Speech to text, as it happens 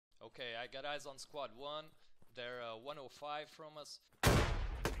Okay, I got eyes on squad 1. They're 105 from us.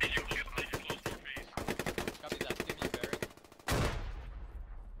 Copy that, give me a bearing.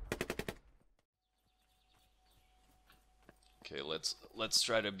 Okay, let's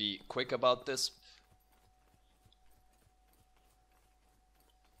try to be quick about this.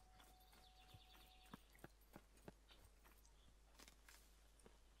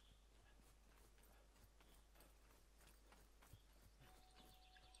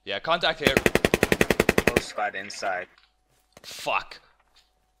 Yeah, contact here. Close squad inside. Fuck.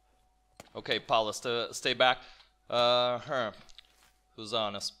 Okay, Paula, stay back. Who's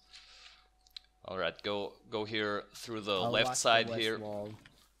on us? All right, go here through the left side here. Wall.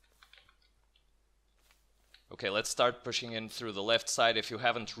 Okay, let's start pushing in through the left side. If you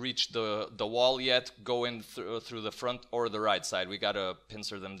haven't reached the wall yet, go in through the front or the right side. We gotta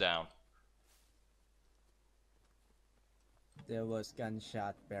pincer them down. There was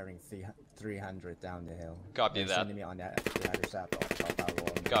gunshot bearing 300 down the hill. Copy There's that. enemy on the other side of our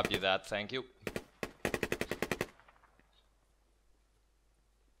wall. Copy that, thank you.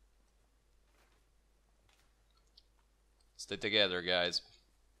 Stay together, guys.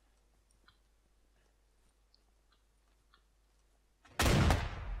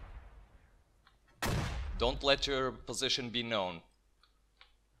 Don't let your position be known,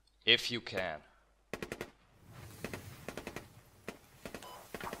 if you can.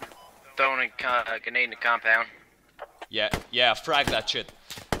 Throwing a grenade in the compound. Yeah, frag that shit.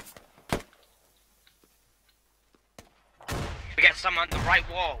 We got some on the right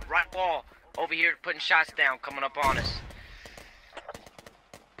wall, over here putting shots down, coming up on us.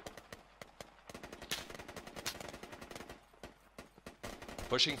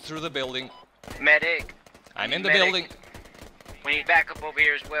 Pushing through the building. Medic. I'm in the Medic. building. We need backup over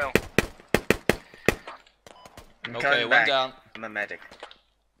here as well. Okay, one down. I'm a medic.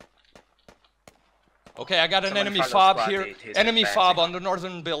 Okay, I got an Someone enemy follow fob squad here. eight. He's Enemy advancing. fob on the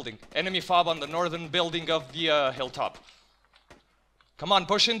northern building. Enemy fob on the northern building of the hilltop. Come on,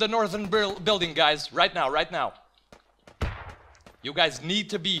 push in the northern building, guys. Right now, right now. You guys need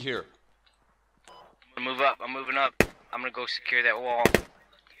to be here. I'm gonna move up. I'm moving up. I'm gonna go secure that wall.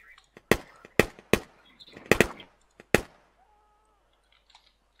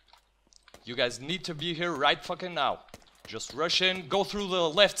 You guys need to be here right fucking now. Just rush in, go through the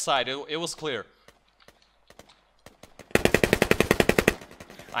left side. It was clear.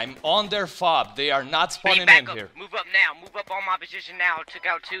 I'm on their fob. They are not spawning Need backup. in here. Move up now. Move up on my position now. Took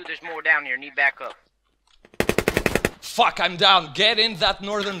out 2. There's more down here. Need backup. Fuck, I'm down. Get in that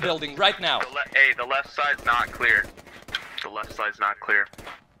northern building right now. Hey, the left side's not clear. The left side's not clear.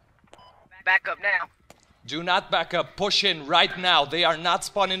 Back up now. Do not back up. Push in right now. They are not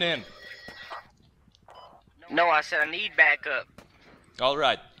spawning in. No, I said I need backup.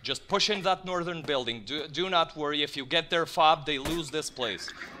 Alright, just push in that northern building. Do not worry. If you get their fob, they lose this place.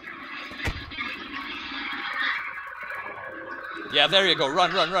 Yeah, there you go.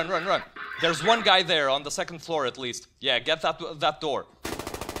 Run, run, run, run, run. There's one guy there on the second floor at least. Yeah, get that door.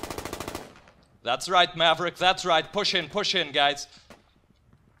 That's right, Maverick. That's right. Push in, guys.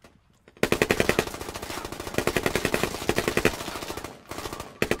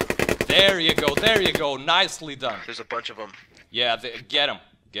 There you go, there you go. Nicely done. There's a bunch of them. Yeah, get him.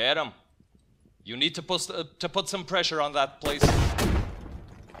 Get him. You need to put some pressure on that place.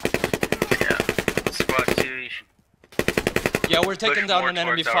 Yeah. Squad 2. Yeah, we're taking down an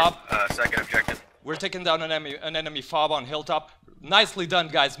enemy fob. Second objective. We're taking down an enemy fob on hilltop. Nicely done,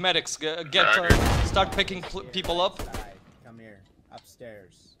 guys. Medics, start picking people up. Come here,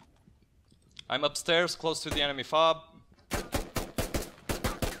 upstairs. I'm upstairs, close to the enemy fob.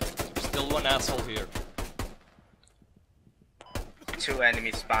 Still one asshole here. 2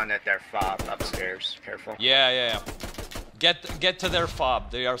 enemies spawned at their fob upstairs. Careful. Yeah. Get to their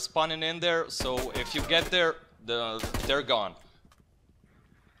fob. They are spawning in there, so if you get there, they're gone.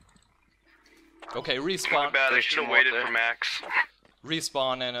 Okay, respawn. Bad, I should have waited for Max.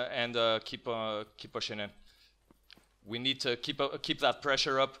 Respawn and keep pushing in. We need to keep that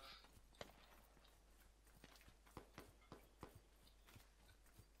pressure up.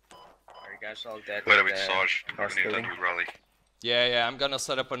 Are you guys all dead? Wait a with minute, the Sarge. north We need a building? new rally. Yeah, I'm gonna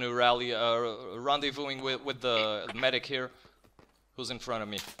set up a new rally, rendezvousing with the medic here. Who's in front of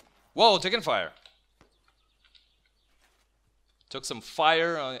me? Whoa, taking fire. Took some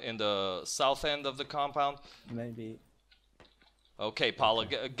fire in the south end of the compound. Maybe. Okay, Paula,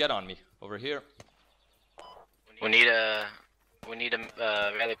 get on me over here. We need a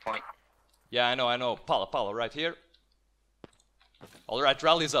rally point. Yeah, I know. Paula, right here. All right,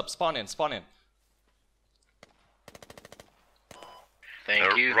 rally's up. Spawn in.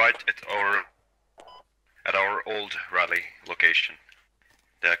 Thank you. Right at our old rally location.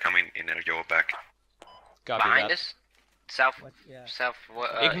 They're coming in your back. Copy Behind that. us? South, What? Yeah. south,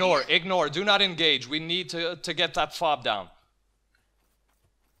 Ignore, east. ignore. Do not engage. We need to get that fob down.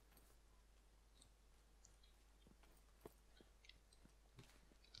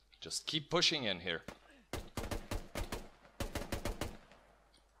 Just keep pushing in here.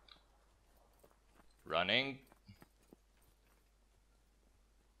 Running.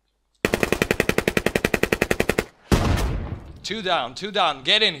 Two down, two down.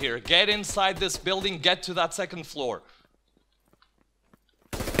 Get in here. Get inside this building. Get to that second floor.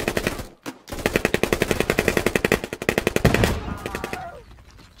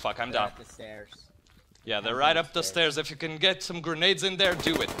 Fuck, I'm down. At the stairs. Yeah, they're right up the stairs. If you can get some grenades in there,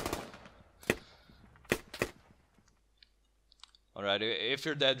 do it. Alright, if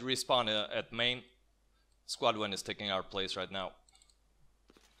you're dead, respawn at main. Squad 1 is taking our place right now.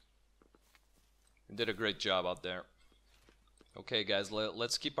 You did a great job out there. Okay guys,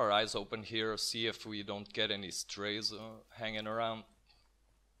 let's keep our eyes open here, see if we don't get any strays hanging around.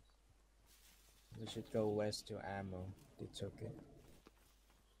 We should go west to ammo. They took it.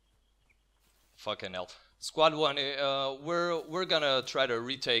 Fucking hell. Squad 1, we're gonna try to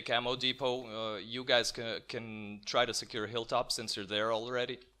retake ammo depot. You guys can try to secure Hilltop since you're there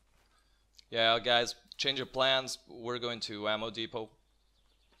already. Yeah guys, change of plans. We're going to ammo depot.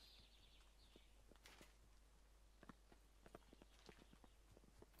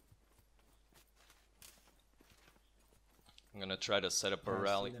 I'm gonna try to set up a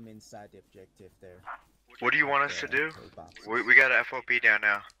rally. See them inside the objective there. What do you want us to do? Toolboxes. We got a FOP down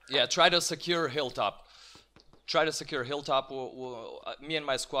now. Yeah, try to secure Hilltop. Try to secure Hilltop. Me and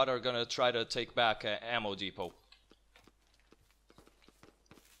my squad are gonna try to take back ammo depot.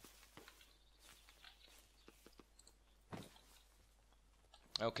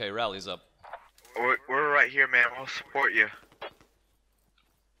 Okay, rally's up. We're right here, man. We'll support you.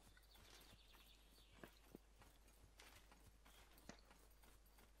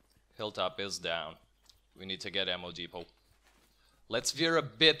 Hilltop is down. We need to get ammo depot. Let's veer a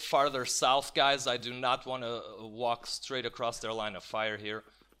bit farther south, guys. I do not want to walk straight across their line of fire here.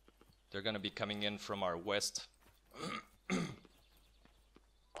 They're going to be coming in from our west. And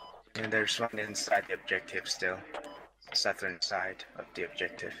there's one inside the objective still. Southern side of the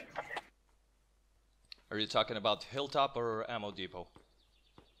objective. Are you talking about Hilltop or ammo depot?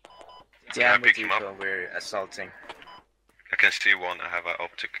 The Can I ammo pick him up? depot we're assaulting. I can see one. I have an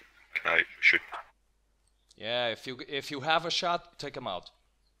optic. Can I shoot? Yeah, if you have a shot, take him out.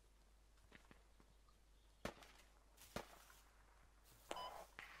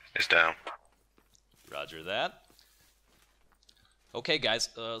 It's down. Roger that. Okay, guys,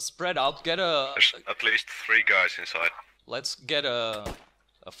 spread out. Get a. There's at least 3 guys inside. Let's get a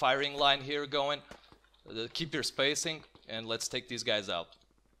firing line here going. Keep your spacing, and let's take these guys out.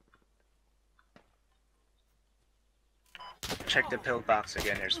 Check the pillbox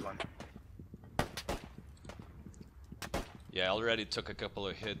again, there's one. Yeah, I already took a couple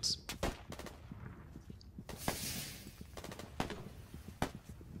of hits.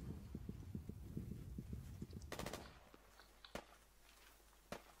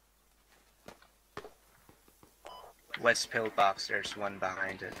 West pillbox, there's one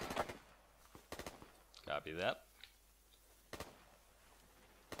behind it. Copy that.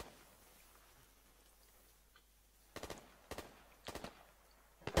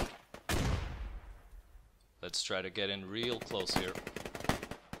 Let's try to get in real close here.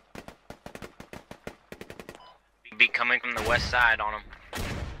 Be coming from the west side on them.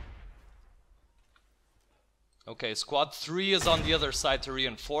 Okay, squad 3 is on the other side to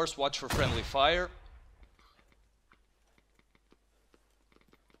reinforce. Watch for friendly fire.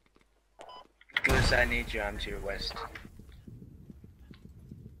 Goose, I need you onto your west.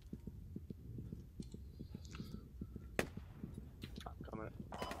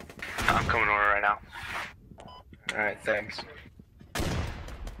 I'm coming over right now. Alright, thanks.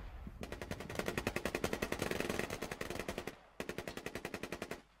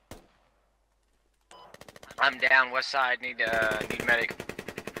 I'm down west side. Need medic.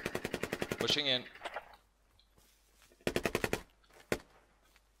 Pushing in.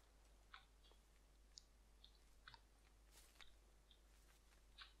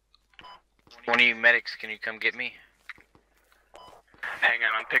 One of you medics, can you come get me? Hang on,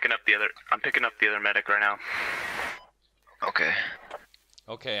 I'm picking up the other medic right now. Okay.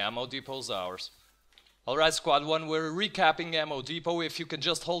 Okay, ammo depot's ours. Alright, squad 1, we're recapping ammo depot. If you can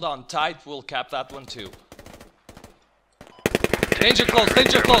just hold on tight, we'll cap that one too. Danger close,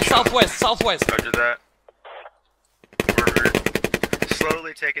 southwest, southwest. Roger that.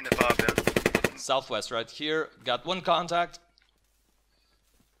 slowly taking the fob down. Southwest, right here. Got one contact.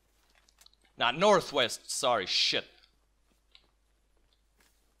 Nah, northwest. Sorry, shit.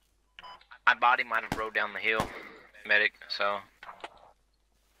 My body might have rode down the hill, medic, so.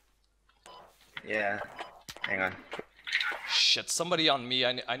 Yeah. Hang on. Shit, somebody on me.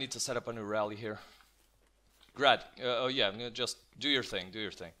 I need to set up a new rally here. Grad, oh yeah, just do your thing, do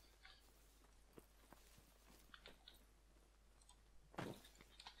your thing.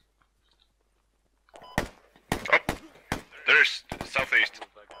 Oh, there's southeast.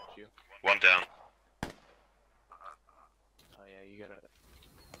 One down. Oh yeah, you gotta.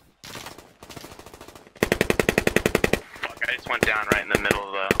 Fuck, I just went down right in the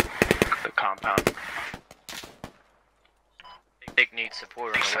middle of the compound. Dick needs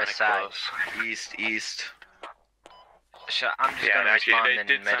support on the west side. East. I'm just gonna actually, respond they then,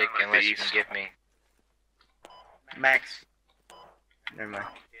 did medic, sound like unless the you can east. give me. Max. Never mind.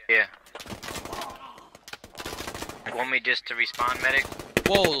 Yeah. Want me just to respawn, medic?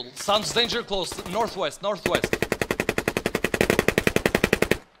 Whoa, sounds danger close. Northwest, northwest.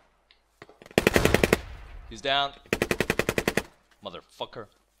 He's down. Motherfucker.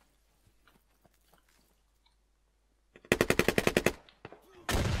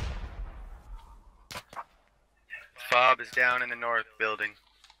 Fob is down in the north building.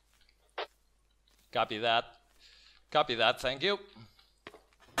 Copy that. Copy that, thank you.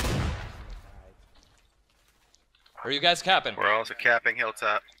 Are you guys capping? We're also capping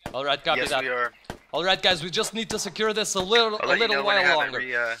hilltop. Alright, copy Yes, that. we are. Alright guys, we just need to secure this a little I'll let you know when I while have longer.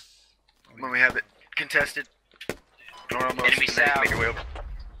 it when we have it contested. Or almost. Enemy and then south. make your way over.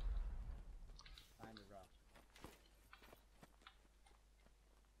 Behind the rock.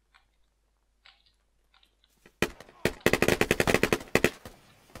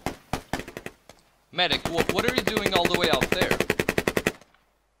 Medic, what are you doing all the way out there?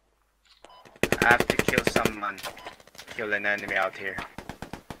 I have to kill someone. Kill an enemy out here.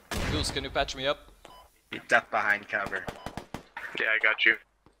 Goose, can you patch me up? He ducked behind cover. Yeah, I got you.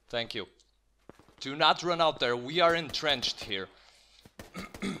 Thank you. Do not run out there, we are entrenched here.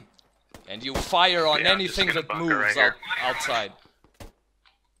 And you fire on Yeah, I'm just anything gonna that bunker moves right here. outside.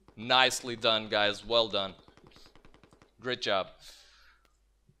 Nicely done, guys, well done. Great job.